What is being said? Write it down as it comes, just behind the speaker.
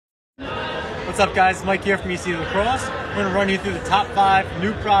What's up, guys? Mike here from EC Lacrosse. We're going to run you through the top 5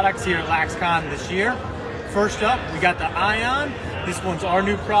 new products here at LaxCon this year. First up, we got the Ion. This one's our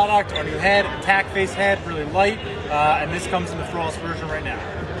new product, our new head, attack face head, really light, and this comes in the Frost version right now.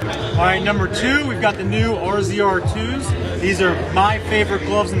 All right, number 2, we've got the new RZR2s. These are my favorite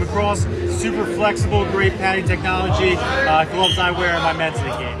gloves in lacrosse. Super flexible, great padding technology, gloves I wear in my men's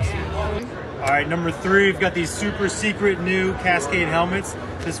league games. All right, number 3, we've got these super secret new Cascade helmets.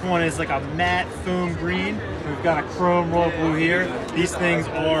 This one is like a matte foam green. We've got a chrome royal blue here. These things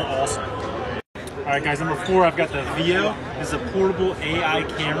are awesome. All right, guys, number 4, I've got the Vio. This is a portable AI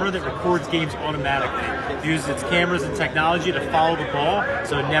camera that records games automatically. It uses its cameras and technology to follow the ball,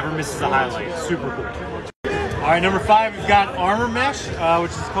 so it never misses a highlight. Super cool. All right, number 5, we've got Armor Mesh,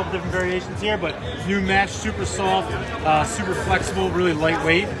 which is a couple different variations here, but new mesh, super soft, super flexible, really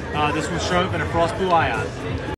lightweight. This one's shown up in a Frost Blue Ion.